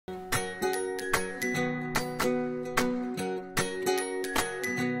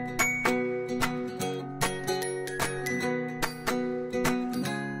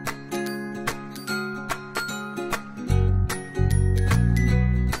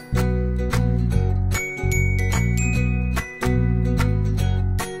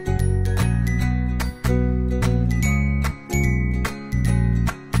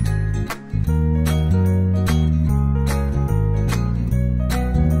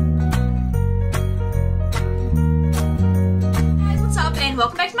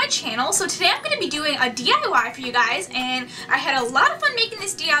channel. So today I'm going to be doing a DIY for you guys, and I had a lot of fun making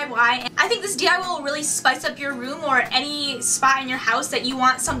this DIY, and I think this DIY will really spice up your room or any spot in your house that you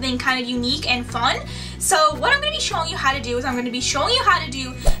want something kind of unique and fun. So what I'm going to be showing you how to do is I'm going to be showing you how to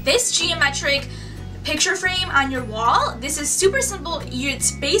do this geometric picture frame on your wall. This is super simple.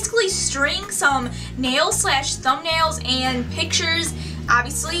 It's basically string some nails / thumbnails and pictures,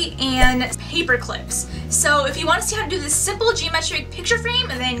 obviously, and paper clips. So if you want to see how to do this simple geometric picture frame,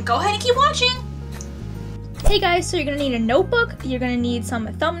 then go ahead and keep watching. Hey guys, so you're going to need a notebook, you're going to need some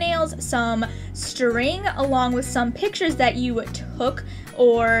thumbnails, some string, along with some pictures that you took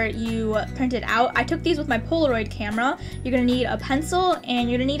or you printed out. I took these with my Polaroid camera. You're going to need a pencil and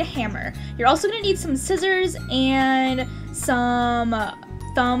you're going to need a hammer. You're also going to need some scissors and some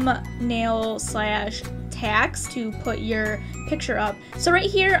thumbnail / tacks to put your picture up. So right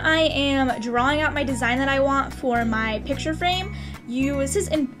here I am drawing out my design that I want for my picture frame. This is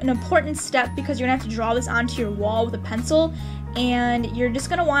an important step because you're gonna have to draw this onto your wall with a pencil, and you're just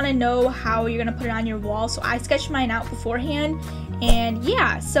gonna want to know how you're gonna put it on your wall. So I sketched mine out beforehand, and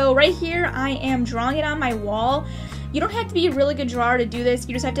yeah, so right here I am drawing it on my wall. You don't have to be a really good drawer to do this.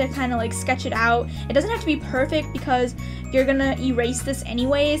 You just have to kind of like sketch it out. It doesn't have to be perfect because you're gonna erase this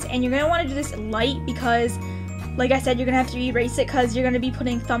anyways, and you're gonna want to do this light because, like I said, you're gonna have to erase it because you're gonna be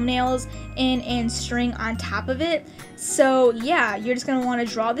putting thumbnails in and string on top of it. So yeah, you're just gonna want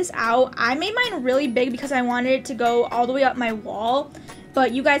to draw this out. I made mine really big because I wanted it to go all the way up my wall,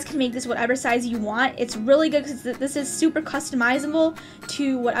 but you guys can make this whatever size you want. It's really good because this is super customizable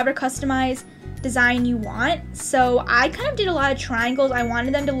to whatever customized design you want. So I kind of did a lot of triangles. I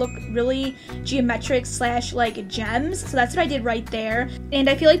wanted them to look really geometric / like gems, so that's what I did right there. And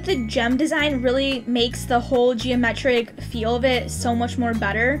I feel like the gem design really makes the whole geometric feel of it so much more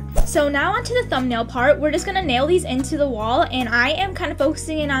better. So now onto the thumbnail part. We're just gonna nail these into the wall, and I am kind of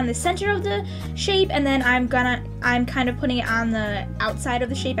focusing in on the center of the shape, and then I'm kind of putting it on the outside of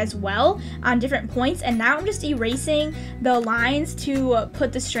the shape as well on different points. And now I'm just erasing the lines to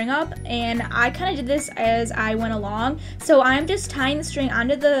put the string up, and I kind of did this as I went along. So I'm just tying the string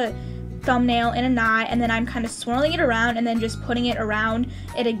onto the thumbnail in a knot, and then I'm kind of swirling it around and then just putting it around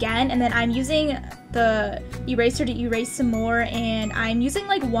it again, and then I'm using the eraser to erase some more, and I'm using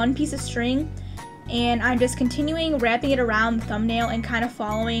like one piece of string, and I'm just continuing wrapping it around the thumbnail and kind of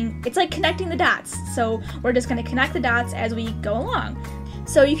following. It's like connecting the dots, so we're just going to connect the dots as we go along.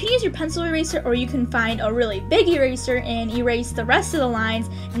 So you can use your pencil eraser, or you can find a really big eraser and erase the rest of the lines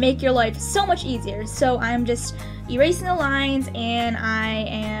and make your life so much easier. So I'm just erasing the lines, and I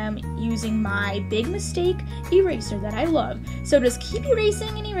am using my Big Mistake eraser that I love. So just keep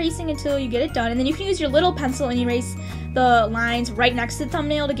erasing and erasing until you get it done, and then you can use your little pencil and erase the lines right next to the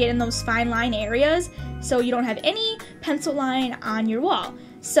thumbnail to get in those fine line areas so you don't have any pencil line on your wall.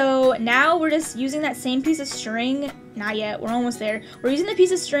 So now we're just using that same piece of string. Not yet, we're almost there. We're using the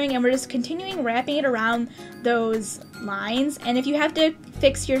piece of string and we're just continuing wrapping it around those lines. And if you have to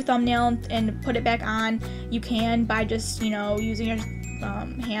fix your thumbnail and put it back on, you can by just, using your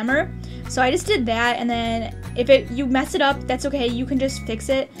hammer. So I just did that, and then if you mess it up, that's okay. You can just fix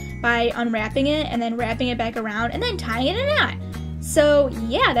it by unwrapping it and then wrapping it back around and then tying it in a knot. So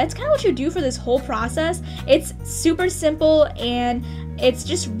yeah, that's kind of what you do for this whole process. It's super simple and it's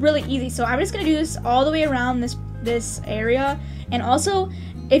just really easy. So I'm just gonna do this all the way around this area. And also,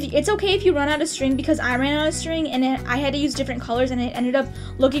 it's okay if you run out of string, because I ran out of string and I had to use different colors, and it ended up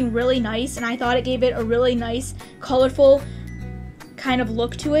looking really nice, and I thought it gave it a really nice, colorful kind of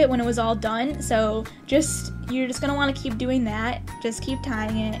look to it when it was all done. So you're just gonna want to keep doing that. Just keep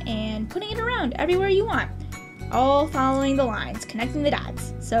tying it and putting it around everywhere you want, all following the lines, connecting the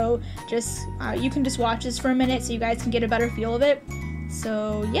dots. So you can just watch this for a minute so you guys can get a better feel of it.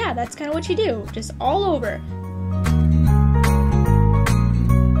 So yeah, that's kind of what you do, just all over.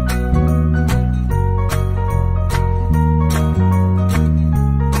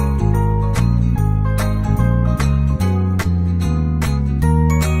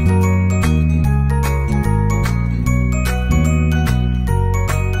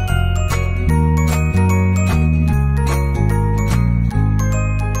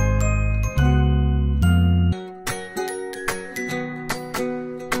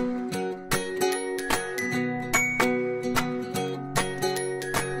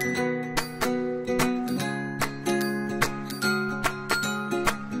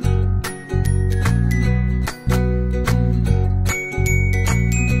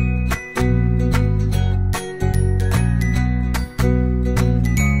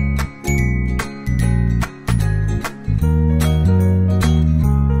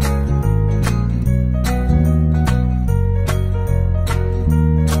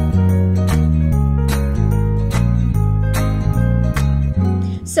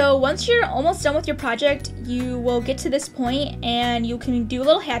 once you're almost done with your project, you will get to this point and you can do a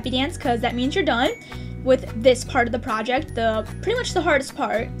little happy dance, because that means you're done with this part of the project, pretty much the hardest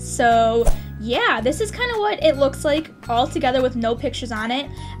part. So yeah, this is kind of what it looks like all together with no pictures on it.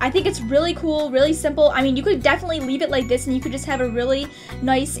 I think it's really cool, really simple. I mean, you could definitely leave it like this and you could just have a really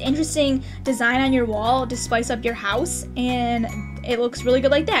nice, interesting design on your wall to spice up your house, and it looks really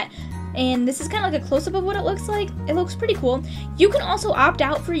good like that. And this is kind of like a close-up of what it looks like. It looks pretty cool. You can also opt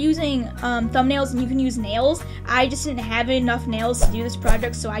out for using thumbnails, and you can use nails. I just didn't have enough nails to do this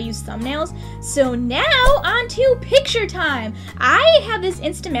project, so I used thumbnails. So now on to picture time. I have this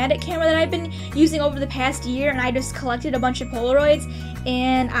Instamatic camera that I've been using over the past year, and I just collected a bunch of Polaroids,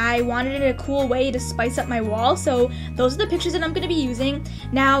 and I wanted a cool way to spice up my wall. So those are the pictures that I'm going to be using.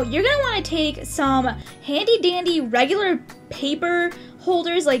 Now you're going to want to take some handy dandy regular paper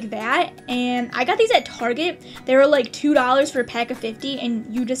holders like that, and I got these at Target. They were like $2 for a pack of 50,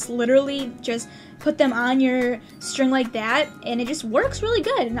 and you just literally just put them on your string like that, and it just works really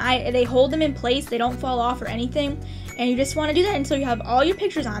good. And they hold them in place, they don't fall off or anything, and you just want to do that until you have all your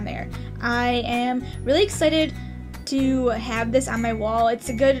pictures on there. I am really excited to have this on my wall. It's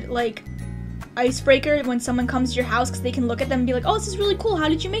a good like icebreaker when someone comes to your house, because they can look at them and be like, oh, this is really cool, how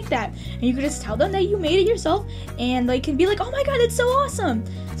did you make that? And you can just tell them that you made it yourself, and they can be like, oh my god, that's so awesome.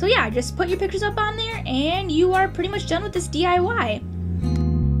 So yeah, just put your pictures up on there and you are pretty much done with this DIY.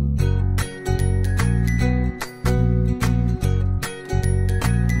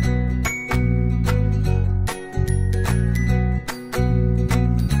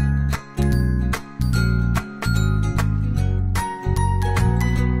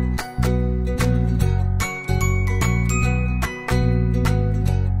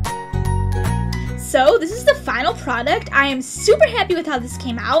 So this is the final product. I am super happy with how this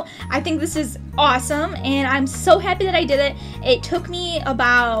came out. I think this is awesome, and I'm so happy that I did it. It took me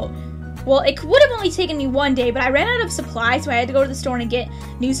about, well, it would have only taken me one day, but I ran out of supplies, so I had to go to the store and get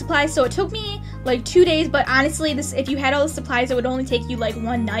new supplies. So it took me like 2 days, but honestly, this, if you had all the supplies, it would only take you like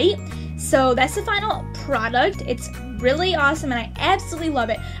one night. So that's the final product. It's really awesome, and I absolutely love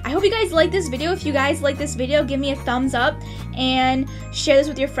it. I hope you guys like this video. If you guys like this video, give me a thumbs up and share this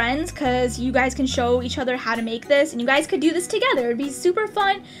with your friends, because you guys can show each other how to make this, and you guys could do this together. It'd be super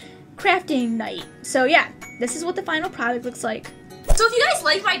fun crafting night. So yeah, this is what the final product looks like. So if you guys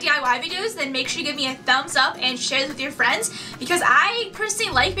like my DIY videos, then make sure you give me a thumbs up and share this with your friends, because I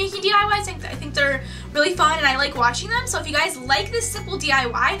personally like making DIYs. I think they're really fun and I like watching them. So if you guys like this simple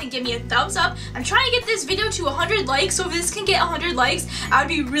DIY, then give me a thumbs up. I'm trying to get this video to 100 likes, so if this can get 100 likes, I would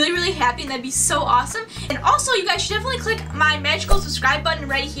be really, really happy, and that'd be so awesome. And also, you guys should definitely click my magical subscribe button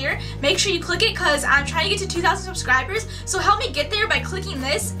right here. Make sure you click it, because I'm trying to get to 2,000 subscribers. So help me get there by clicking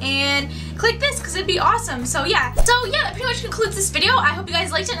this, and click this, because it'd be awesome. So yeah, that pretty much concludes this video. I hope you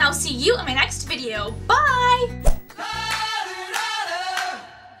guys liked it, and I'll see you in my next video. Bye!